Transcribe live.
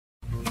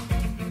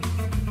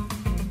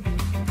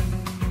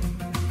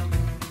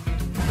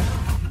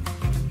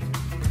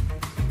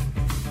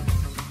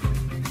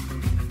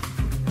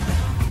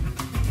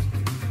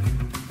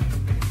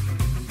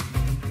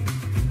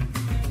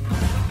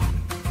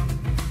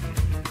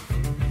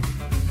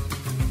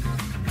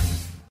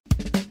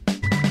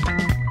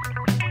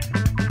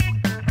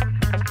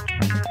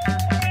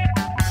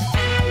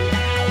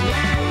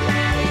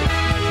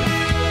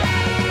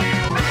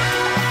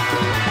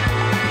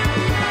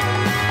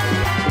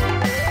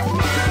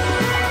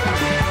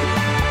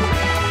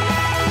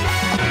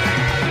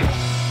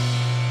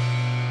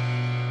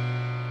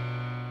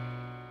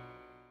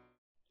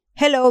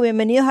Hello,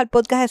 bienvenidos al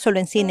podcast de Solo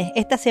en Cine.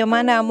 Esta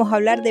semana vamos a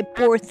hablar de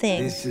Poor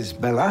Things. This is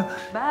Bella.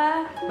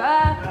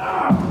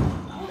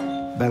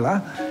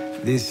 Bella,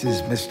 this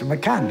is Mr.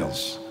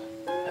 McCandles.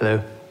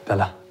 Hello,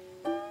 Bella.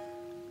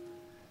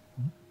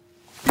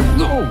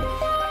 No.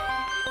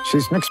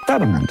 She's an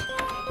experiment.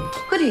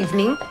 Good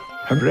evening.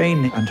 Her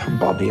brain and her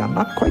body are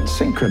not quite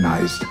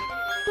synchronized.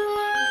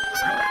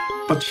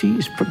 But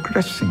she's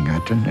progressing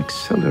at an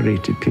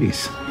accelerated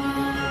pace.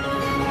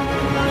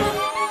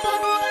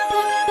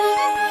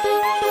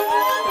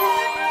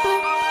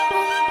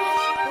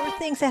 Poor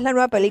Things es la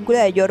nueva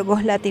película de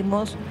Yorgos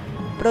Lanthimos,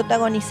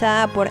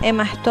 protagonizada por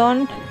Emma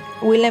Stone,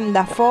 Willem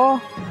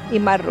Dafoe y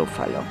Mark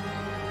Ruffalo.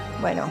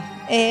 Bueno,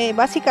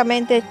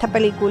 básicamente esta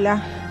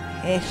película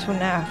es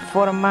una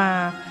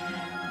forma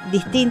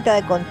distinta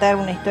de contar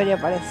una historia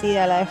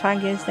parecida a la de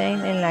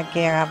Frankenstein, en la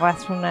que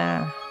agarras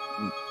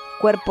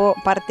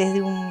partes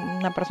de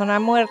una persona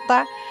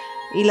muerta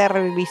y la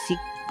revivís y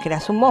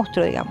creas un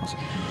monstruo, digamos.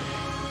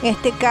 En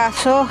este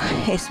caso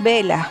es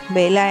Bella.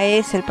 Bella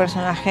es el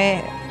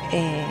personaje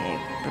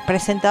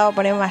presentado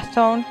por Emma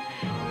Stone,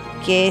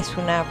 que es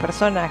una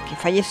persona que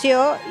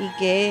falleció y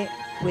que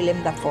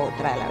Willem Dafoe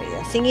trae a la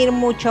vida. Sin ir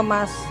mucho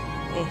más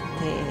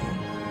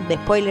de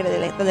spoiler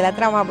de la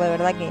trama, pues de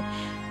verdad que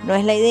no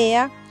es la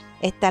idea.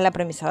 Esta es la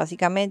premisa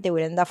básicamente.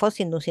 Willem Dafoe,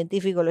 siendo un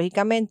científico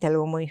lógicamente,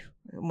 algo muy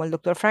como el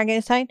Dr.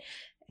 Frankenstein,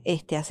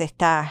 hace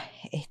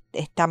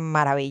esta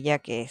maravilla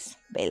que es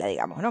Bella,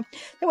 digamos, ¿no?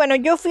 Y bueno,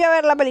 yo fui a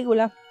ver la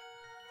película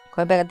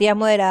con expectativas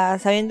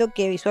moderadas, sabiendo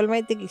que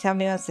visualmente quizás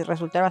me iba a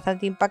resultar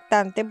bastante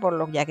impactante por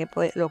lo que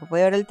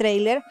podía ver el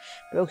tráiler,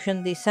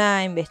 production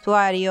design,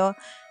 vestuario,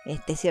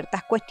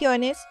 ciertas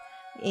cuestiones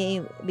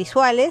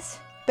visuales,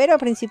 pero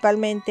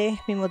principalmente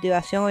mi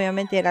motivación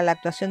obviamente era la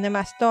actuación de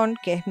Emma Stone,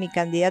 que es mi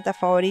candidata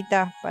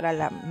favorita para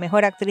la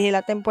mejor actriz de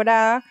la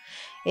temporada.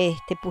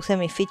 Puse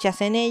mis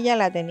fichas en ella,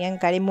 la tenía en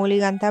Carey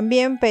Mulligan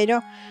también,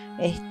 pero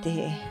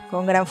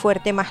con gran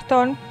fuerte Emma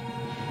Stone.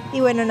 Y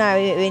bueno, nada,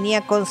 venía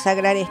a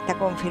consagrar esta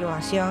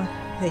confirmación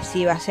de si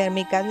iba a ser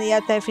mi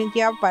candidata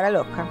definitiva para el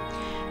Oscar.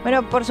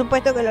 Bueno, por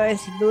supuesto que lo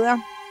es, sin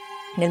duda.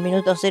 En el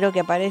minuto cero que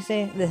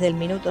aparece, desde el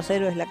minuto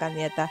cero es la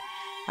candidata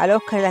al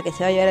Oscar, la que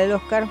se va a llevar el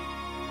Oscar.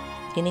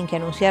 Tienen que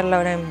anunciarla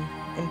ahora en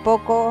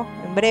poco,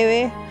 en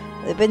breve,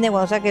 depende de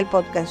cuando saque el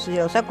podcast. Si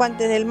lo saco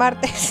antes del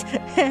martes,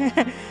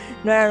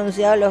 no han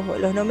anunciado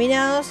los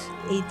nominados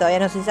y todavía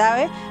no se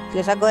sabe. Si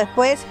lo saco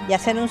después, ya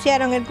se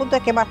anunciaron. El punto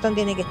es que Maston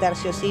tiene que estar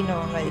sí o sí,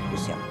 no hay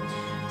discusión.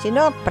 Si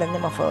no,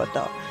 prendemos fuego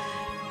todo.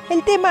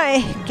 El tema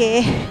es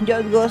que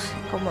Yorgos,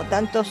 como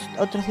tantos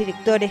otros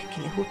directores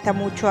que les gusta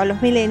mucho a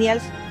los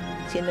millennials,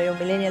 siendo yo un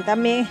millennial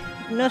también,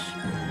 no es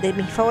de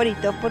mis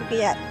favoritos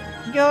porque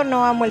yo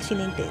no amo el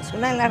cine intenso.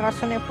 Una de las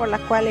razones por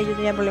las cuales yo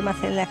tenía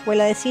problemas en la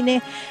escuela de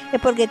cine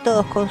es porque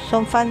todos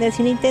son fan del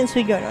cine intenso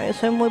y yo no. Yo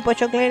soy muy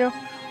pochoclero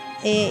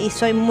y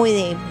soy muy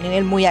de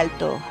nivel muy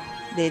alto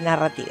de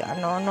narrativa.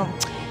 No,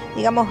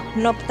 digamos,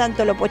 no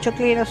tanto lo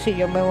pochoclero, si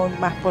yo me voy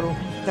más por un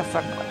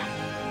Christopher Nolan.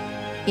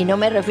 Y no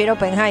me refiero a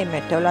Oppenheimer,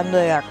 estoy hablando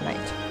de Dark Knight.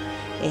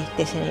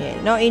 Ese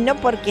nivel, ¿no? Y no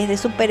porque es de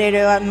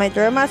superhéroe Dark Knight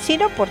o demás,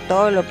 sino por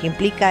todo lo que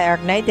implica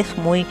Dark Knight. Es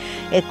muy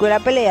la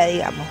pelea,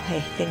 digamos,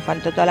 en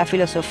cuanto a toda la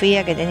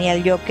filosofía que tenía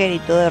el Joker y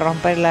todo de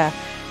romper la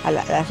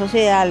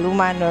sociedad, al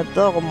humano,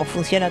 todo, cómo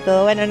funciona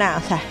todo. Bueno, nada,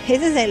 o sea,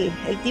 ese es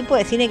el tipo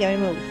de cine que a mí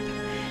me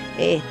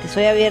gusta.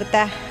 Soy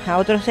abierta a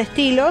otros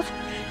estilos.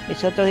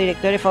 Mis otros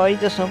directores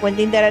favoritos son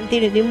Quentin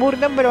Tarantino y Tim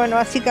Burton, pero bueno,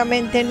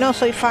 básicamente no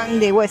soy fan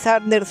de Wes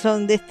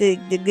Anderson, de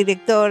del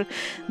director,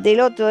 del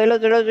otro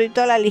y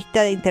toda la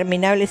lista de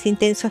interminables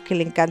intensos que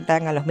le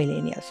encantan a los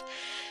millennials.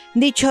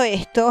 Dicho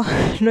esto,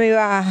 no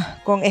iba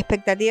con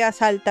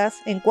expectativas altas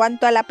en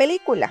cuanto a la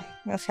película.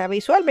 O sea,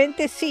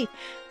 visualmente sí,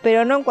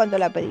 pero no en cuanto a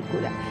la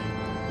película.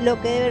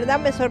 Lo que de verdad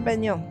me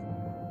sorprendió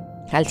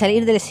al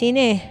salir del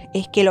cine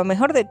es que lo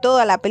mejor de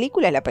toda la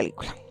película es la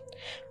película.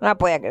 No la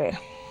podía creer.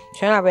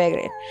 Yo no la voy a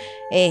creer.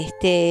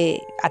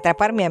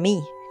 Atraparme a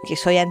mí, que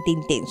soy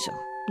anti-intenso.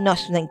 No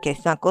es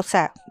una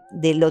cosa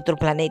del otro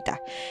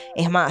planeta.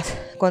 Es más,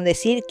 con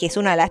decir que es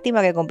una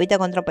lástima que compita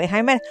contra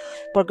Oppenheimer,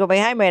 porque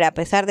Oppenheimer, a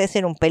pesar de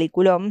ser un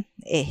peliculón,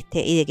 y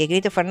de que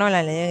Christopher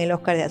Nolan le den el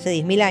Oscar de hace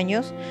 10.000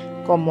 años,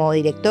 como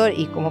director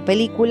y como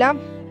película,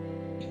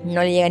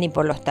 no le llega ni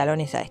por los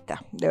talones a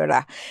esta, de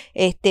verdad.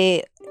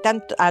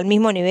 Tanto al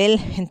mismo nivel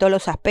en todos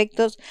los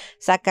aspectos,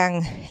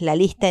 sacan la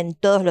lista en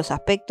todos los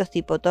aspectos,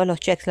 tipo todos los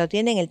checks lo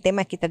tienen. El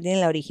tema es que esta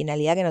tiene la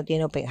originalidad que no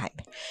tiene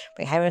Oppenheimer.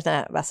 Oppenheimer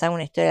está basada en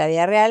una historia de la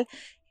vida real,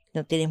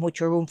 no tienes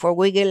mucho room for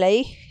wiggle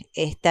ahí.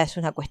 Esta es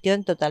una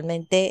cuestión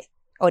totalmente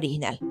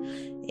original,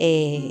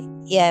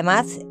 y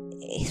además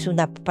es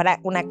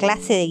una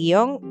clase de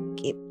guión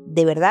que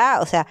de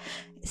verdad, o sea,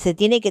 se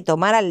tiene que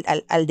tomar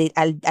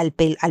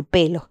al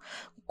pelo.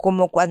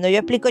 Como cuando yo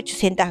explico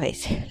 800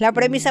 veces. La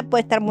premisa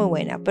puede estar muy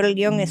buena, pero el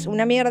guión es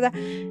una mierda.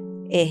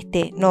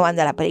 No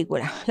anda la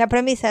película. La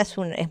premisa es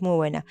muy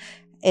buena.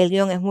 El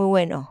guión es muy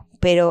bueno,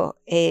 pero,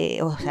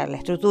 o sea, la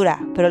estructura,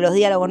 pero los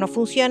diálogos no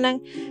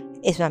funcionan.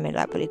 es una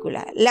mierda la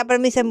película. La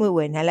premisa es muy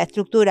buena, la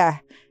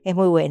estructura es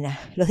muy buena,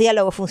 los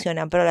diálogos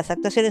funcionan, pero las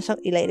actuaciones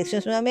y la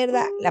dirección son una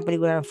mierda, la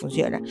película no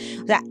funciona.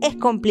 O sea, es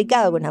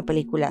complicado que una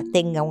película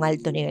tenga un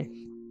alto nivel.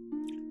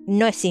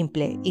 No es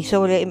simple, y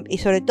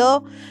sobre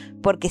todo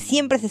porque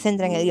siempre se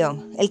centra en el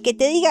guión. El que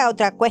te diga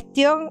otra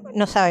cuestión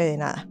no sabe de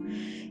nada.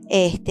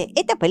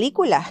 Esta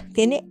película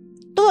tiene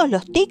todos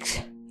los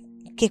tics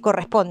que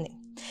corresponden.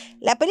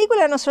 La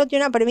película no solo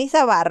tiene una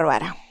premisa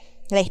bárbara,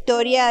 la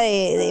historia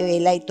de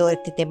Bella y todo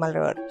este tema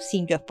alrededor,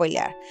 sin yo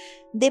spoilear.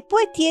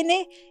 Después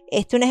tiene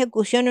una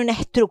ejecución, una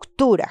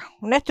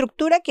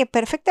estructura que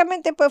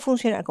perfectamente puede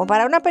funcionar como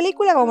para una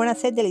película como para una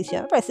serie de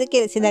televisión. Me parece que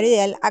el escenario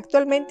ideal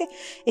actualmente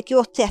es que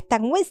vos seas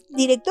tan buen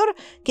director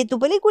que tu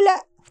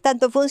película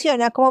tanto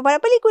funciona como para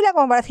película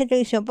como para serie de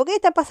televisión. Porque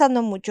está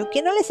pasando mucho,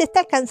 que no les está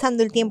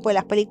alcanzando el tiempo de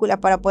las películas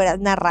para poder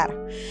narrar.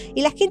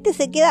 Y la gente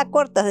se queda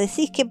corta,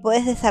 decís que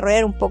podés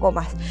desarrollar un poco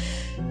más.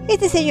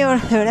 Este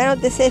señor, de verdad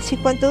no te sé decir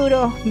cuánto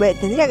duró,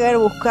 tendría que haber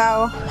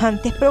buscado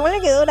antes, pero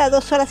bueno, que dura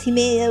 2 horas y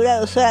media, dura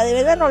 2 horas, de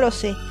verdad no lo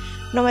sé,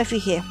 no me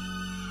fijé.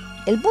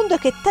 El punto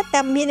es que está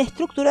tan bien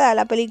estructurada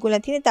la película,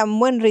 tiene tan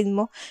buen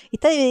ritmo,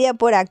 está dividida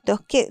por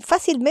actos, que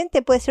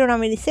fácilmente puede ser una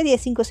miniserie de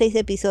 5 o 6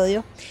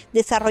 episodios,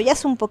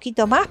 desarrollás un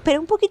poquito más,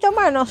 pero un poquito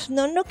más,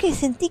 no que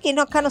sentí que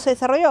no, acá no se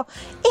desarrolló,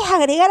 es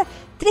agregar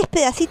 3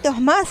 pedacitos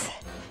más,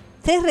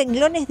 3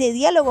 renglones de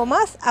diálogo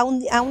más a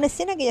una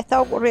escena que ya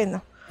estaba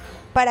ocurriendo.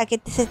 Para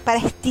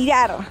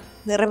estirar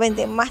de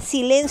repente más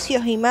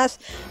silencios y más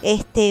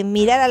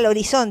mirar al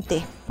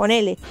horizonte,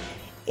 ponele,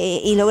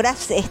 y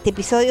lográs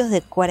episodios de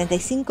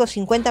 45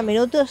 50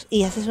 minutos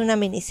y haces una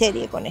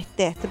miniserie con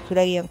esta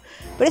estructura de guión.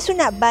 Pero es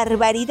una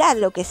barbaridad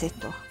lo que es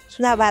esto, es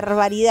una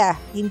barbaridad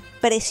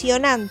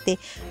impresionante.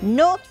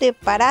 No te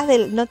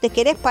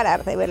querés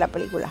parar de ver la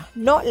película,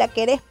 no la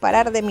querés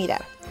parar de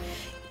mirar.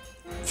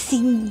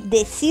 Sin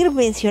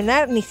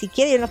mencionar, ni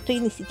siquiera, yo no estoy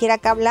ni siquiera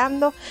acá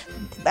hablando,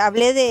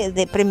 hablé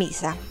de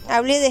premisa,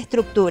 hablé de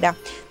estructura.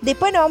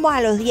 Después nos vamos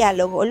a los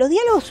diálogos. Los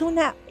diálogos son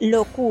una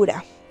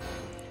locura.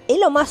 Es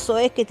lo más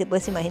soez que te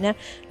puedes imaginar.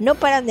 No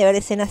paran de haber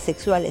escenas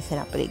sexuales en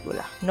la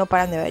película. No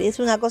paran de haber. Y es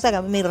una cosa que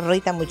a mí me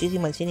irrita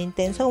muchísimo el cine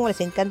intenso, como les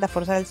encanta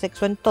forzar el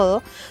sexo en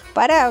todo,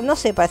 para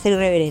ser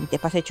irreverente,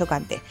 para ser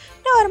chocante.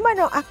 No,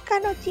 hermano, acá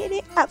no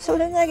tiene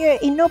absolutamente nada que ver.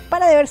 Y no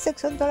para de haber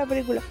sexo en toda la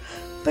película.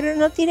 Pero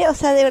no tiene, o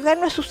sea, de verdad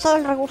no es usado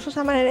el recurso de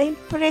esa manera, es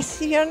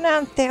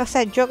impresionante. O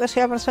sea, yo que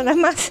soy la persona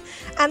más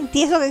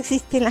anti eso que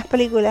existe en las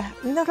películas,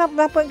 no la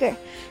pueden creer.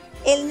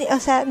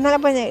 No la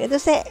pueden creer.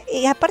 Entonces,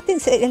 y aparte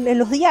en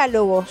los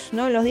diálogos,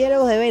 ¿no? En los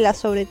diálogos de Bella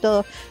sobre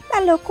todo,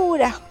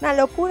 una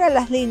locura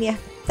las líneas,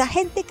 la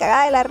gente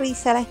cagada de la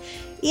risa,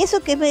 y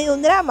eso que es medio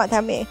un drama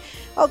también.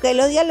 Ok,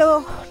 los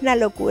diálogos, una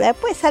locura.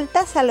 Después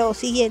saltás a lo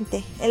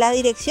siguiente, en la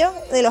dirección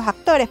de los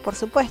actores, por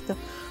supuesto.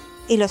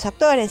 Y los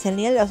actores, el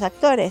nivel de los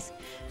actores,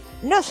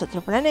 no es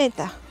otro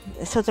planeta.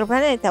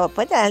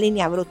 Puede tener la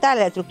línea brutal,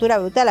 la estructura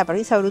brutal, la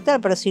premisa brutal,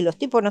 pero si los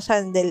tipos no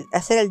saben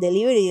hacer el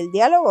delivery y el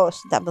diálogo,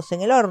 estamos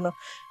en el horno.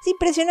 Es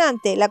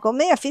impresionante. La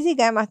comedia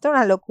física de Maston es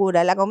una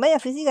locura. La comedia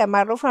física de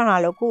Mark Ruffalo es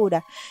una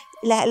locura.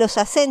 Los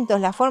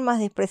acentos, las formas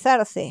de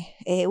expresarse.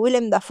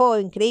 Willem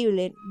Dafoe,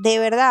 increíble. De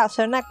verdad, o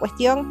sea, una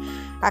cuestión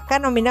acá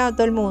nominado a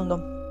todo el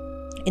mundo.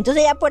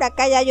 Entonces ya por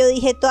acá ya yo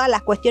dije todas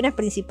las cuestiones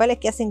principales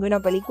que hacen que una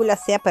película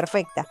sea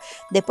perfecta.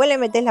 Después le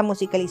metes la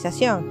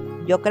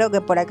musicalización. Yo creo que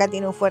por acá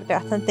tiene un fuerte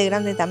bastante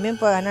grande, también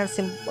puede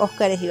ganarse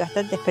Óscares y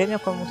bastantes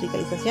premios con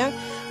musicalización,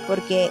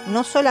 porque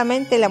no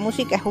solamente la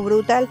música es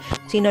brutal,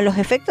 sino los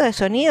efectos de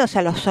sonido, o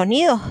sea, los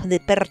sonidos de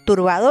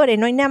perturbadores.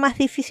 No hay nada más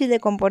difícil de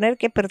componer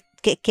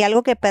que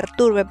algo que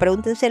perturbe.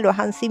 Pregúntenselo a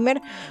Hans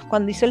Zimmer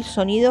cuando hizo el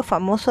sonido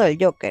famoso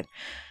del Joker,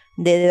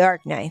 de The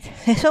Dark Knight.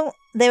 Eso,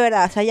 de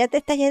verdad, o sea, ya te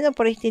estás yendo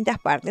por distintas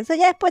partes.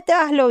 Entonces ya después te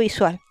vas a lo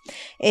visual.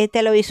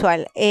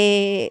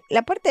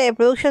 La parte de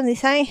production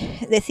design,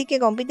 decir que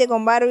compite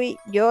con Barbie,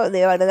 yo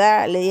de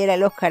verdad le diera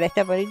el Oscar a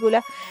esta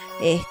película.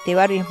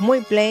 Barbie es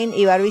muy plain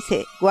y Barbie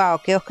dice, wow,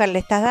 ¿qué Oscar le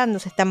estás dando?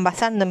 Se están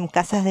basando en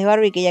casas de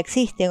Barbie que ya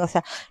existen, o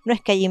sea, no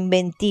es que haya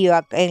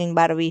inventiva en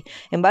Barbie.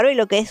 En Barbie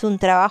lo que es un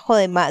trabajo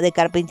de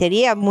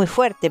carpintería muy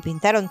fuerte,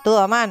 pintaron todo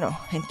a mano.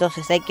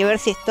 Entonces hay que ver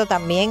si esto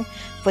también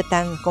fue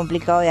tan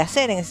complicado de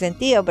hacer en ese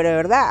sentido, pero de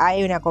verdad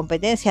hay una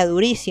competencia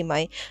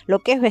durísima y lo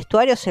que es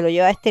vestuario se lo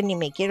lleva ni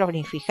me quiero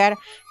ni fijar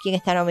quién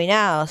está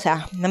nominado, o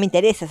sea, no me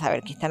interesa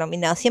saber quién está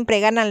nominado, siempre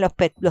ganan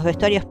los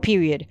vestuarios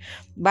period.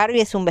 Barbie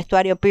es un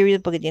vestuario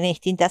period porque tiene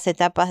distintas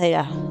etapas de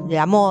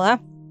la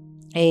moda.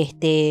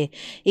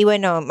 Y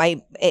bueno,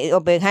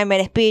 Oppenheimer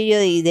es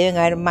period y deben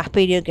haber más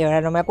period que ahora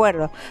no me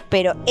acuerdo,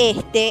 pero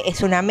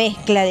es una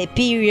mezcla de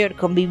period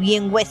con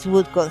Vivienne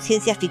Westwood, con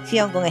ciencia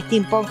ficción, con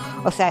steampunk,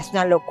 o sea, es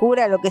una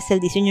locura lo que es el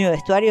diseño de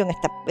vestuario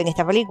en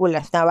esta película,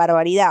 es una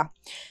barbaridad.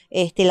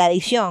 La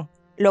edición,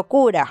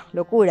 locura.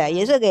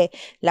 Y eso que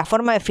la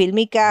forma de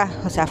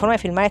la forma de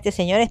filmar a este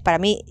señor es para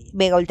mí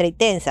mega ultra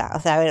intensa. O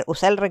sea, a ver,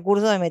 usar el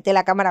recurso de meter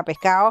la cámara a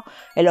pescado,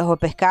 el ojo de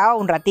pescado,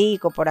 un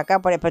ratico por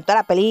acá, por toda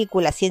la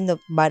película haciendo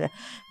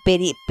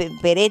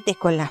peretes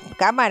con las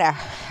cámaras,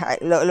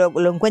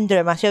 lo encuentro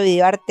demasiado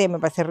videoarte, me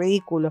parece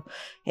ridículo.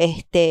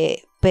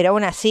 Pero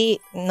aún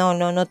así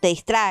no te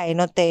distrae,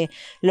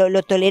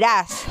 lo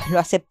tolerás, lo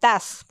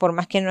aceptás, por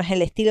más que no es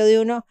el estilo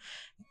de uno,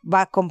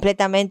 va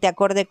completamente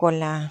acorde con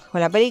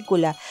la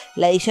película.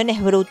 La edición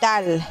es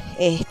brutal,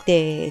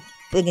 en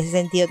ese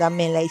sentido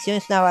también, la edición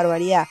es una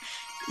barbaridad.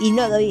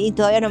 Y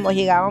todavía no hemos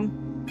llegado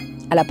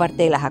a la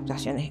parte de las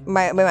actuaciones.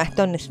 Emma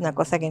Stone es una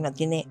cosa que no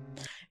tiene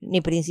ni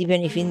principio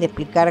ni fin de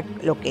explicar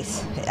lo que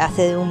es.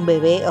 Hace de un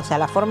bebé, o sea,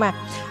 la forma,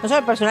 no solo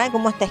el personaje,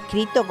 cómo está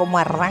escrito, cómo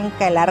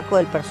arranca el arco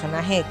del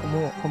personaje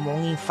como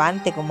un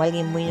infante, como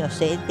alguien muy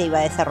inocente, y va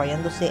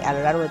desarrollándose a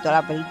lo largo de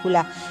toda la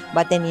película,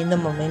 va teniendo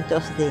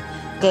momentos de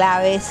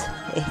claves,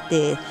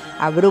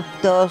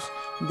 abruptos,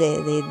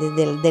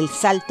 del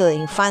salto de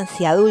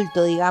infancia a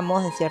adulto,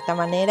 digamos, de cierta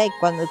manera, y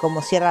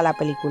como cierra la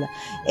película.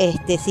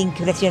 Es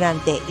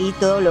impresionante, y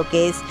todo lo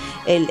que es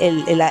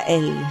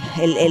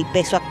el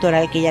peso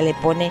actoral que ella le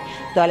pone,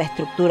 toda la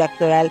estructura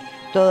actoral,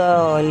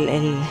 todo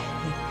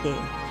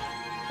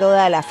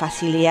toda la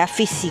facilidad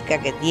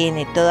física que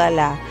tiene,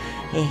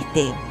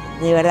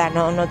 de verdad,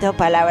 no tengo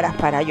palabras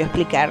para yo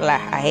explicarla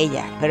a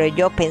ella, pero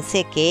yo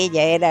pensé que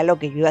ella era lo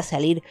que yo iba a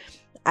salir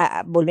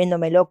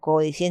volviéndome loco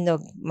diciendo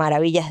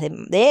maravillas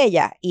de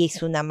ella, y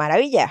es una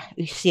maravilla,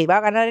 y se va a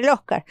ganar el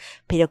Oscar.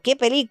 Pero qué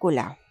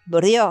película,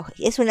 por Dios,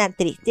 es una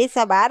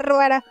tristeza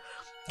bárbara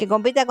que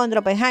compita contra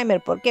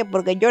Oppenheimer. ¿Por qué?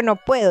 Porque yo no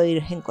puedo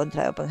ir en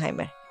contra de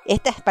Oppenheimer.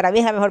 Para mí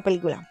es la mejor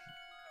película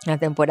de la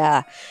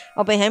temporada.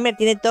 Oppenheimer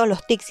tiene todos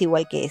los tics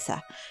igual que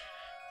esta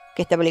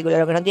película.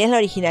 Lo que no tiene es la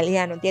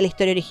originalidad, no tiene la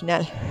historia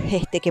original.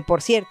 Que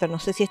por cierto, no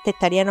sé si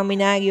estaría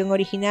nominada a guión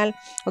original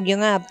o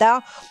guión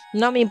adaptado.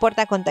 No me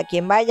importa contra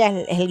quién vaya,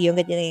 es el guión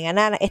que tiene que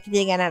ganar.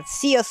 Tiene que ganar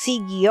sí o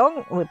sí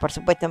guión. Uy, por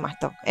supuesto, Emma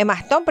Stone. Emma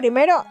Stone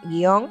primero,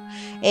 guión.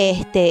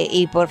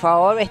 Y por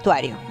favor,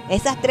 vestuario.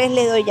 Esas tres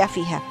le doy ya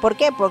fijas. ¿Por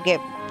qué?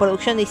 Porque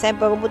producción, design,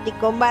 computing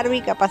con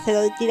Barbie, capaz se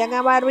lo tiran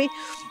a Barbie.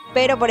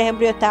 Pero, por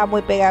ejemplo, yo estaba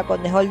muy pegada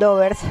con The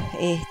Holdovers.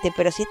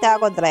 Pero si estaba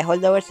contra The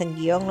Holdovers en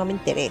guión, no me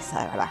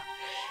interesa, de verdad.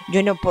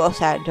 Yo no puedo,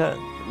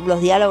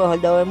 los diálogos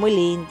del muy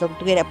lindo,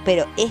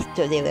 pero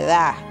esto de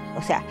verdad,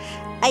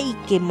 hay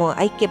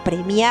que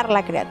premiar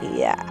la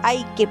creatividad,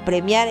 hay que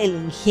premiar el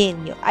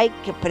ingenio, hay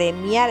que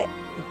premiar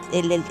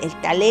el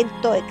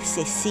talento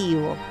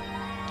excesivo.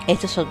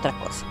 Esto es otra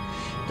cosa,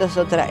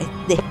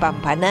 es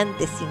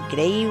despampanante, es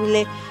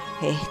increíble.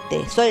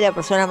 Soy la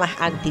persona más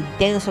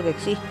anti-intenso que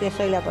existe,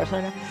 soy la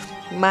persona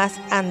más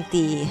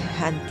anti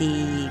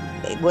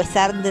Wes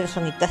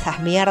Anderson y todas esas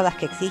mierdas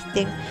que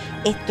existen.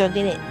 Esto no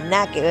tiene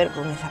nada que ver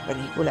con esas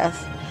películas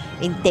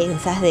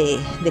intensas de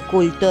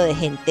culto, de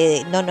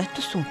gente no, esto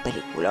es un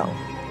peliculón.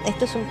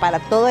 Esto es para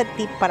todo el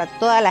tipo, para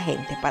toda la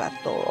gente, para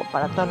todo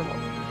el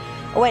mundo.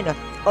 Bueno,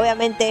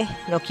 obviamente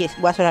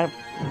voy a sonar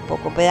un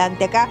poco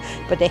pedante acá,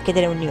 pero tenés que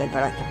tener un nivel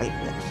para esta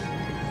película.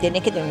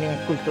 Tenés que tener un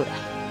nivel cultural,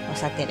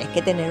 tenés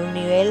que tener un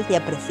nivel de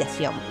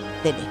apreciación,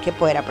 tenés que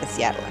poder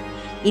apreciarla.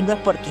 Y no es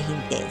porque es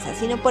intensa,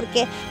 sino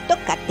porque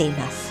toca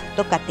temas,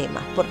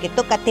 porque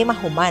toca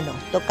temas humanos,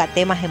 toca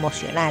temas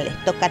emocionales,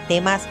 toca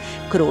temas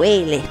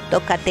crueles,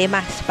 toca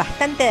temas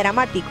bastante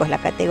dramáticos. La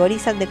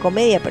categorizan de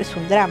comedia, pero es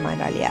un drama en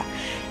realidad.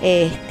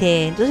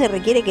 Entonces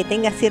requiere que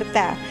tenga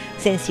cierta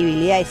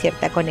sensibilidad y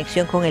cierta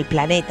conexión con el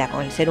planeta,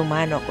 con el ser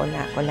humano,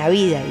 con la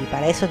vida, y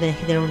para eso tenés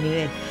que tener un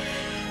nivel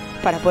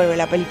para poder ver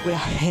la película.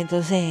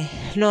 Entonces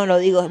no lo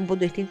digo desde un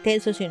punto de vista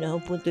intenso, sino desde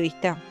un punto de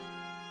vista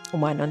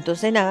humano.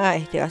 Entonces nada,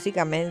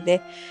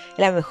 básicamente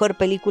la mejor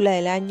película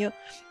del año,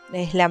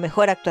 es la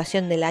mejor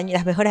actuación del año.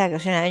 Las mejores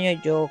actuaciones del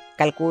año yo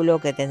calculo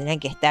que tendrían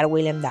que estar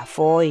Willem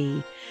Dafoe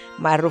y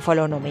Mark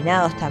Ruffalo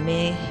nominados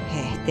también.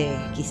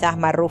 Quizás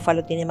Mark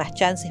Ruffalo tiene más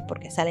chances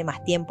porque sale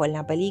más tiempo en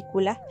la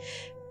película,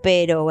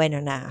 pero bueno,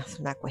 nada, es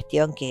una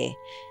cuestión que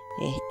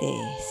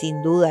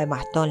sin duda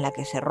Emma Stone, la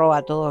que se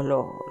roba todos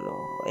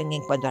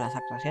en cuanto a las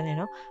actuaciones,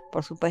 ¿no?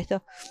 Por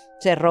supuesto,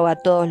 se roba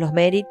todos los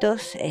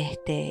méritos.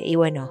 Y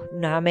bueno,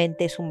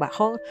 nuevamente es un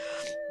bajón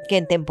que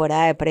en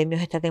temporada de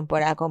premios esta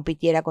temporada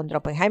compitiera contra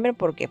Oppenheimer,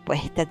 porque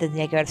pues esta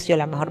tendría que haber sido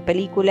la mejor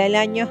película del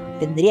año,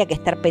 tendría que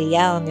estar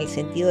peleado en el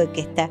sentido de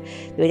que esta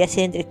debería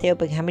ser entre este y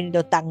Oppenheimer, y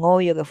no tan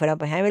obvio que fuera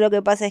Oppenheimer. Lo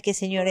que pasa es que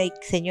señoras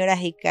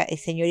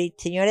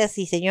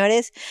y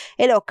señores,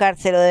 el Oscar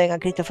se lo deben a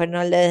Christopher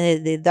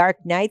Nolan de Dark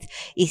Knight,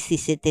 y si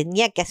se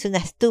tenía que hacer una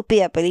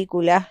estúpida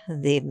película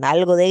de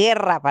algo de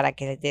guerra para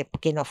que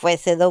no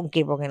fuese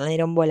Dunkirk porque no le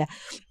dieron bola,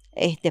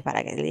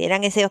 para que le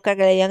dieran ese Oscar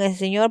que le dieran a ese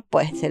señor,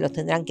 pues se los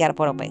tendrán que dar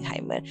por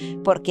Oppenheimer,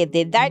 porque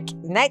The Dark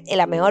Knight es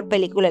la mejor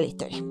película de la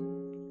historia.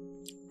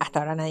 Hasta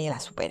ahora nadie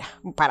la supera.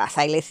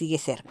 Parasite le sigue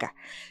cerca,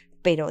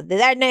 pero The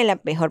Dark Knight es la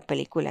mejor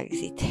película que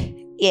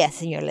existe, y a ese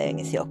señor le den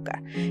ese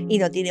Oscar, y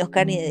no tiene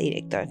Oscar ni de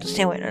director.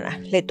 Entonces bueno, nada,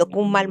 le tocó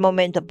un mal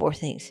momento a Poor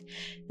Things,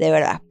 de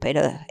verdad,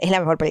 pero es la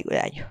mejor película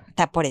del año,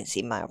 está por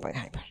encima de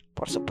Oppenheimer.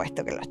 Por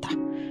supuesto que lo está.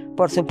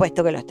 Por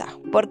supuesto que lo está.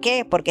 ¿Por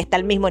qué? Porque está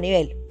al mismo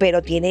nivel,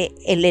 pero tiene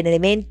el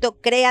elemento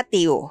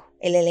creativo.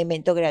 El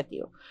elemento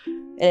creativo.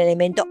 El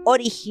elemento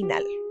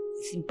original.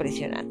 Es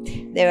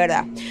impresionante, de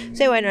verdad.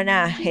 Sí, bueno,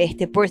 nada,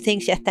 Poor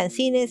Things ya está en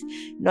cines.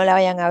 No la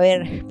vayan a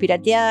ver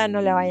pirateada,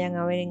 no la vayan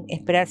a ver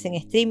esperarse en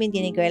streaming,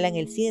 tienen que verla en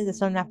el cine.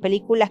 Son las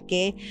películas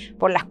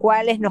por las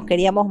cuales nos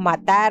queríamos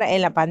matar en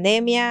la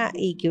pandemia,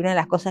 y que una de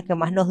las cosas que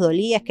más nos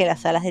dolía es que las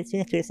salas del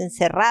cine estuviesen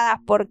cerradas,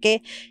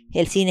 porque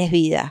el cine es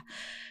vida.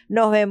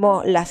 Nos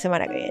vemos la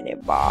semana que viene.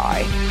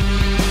 Bye.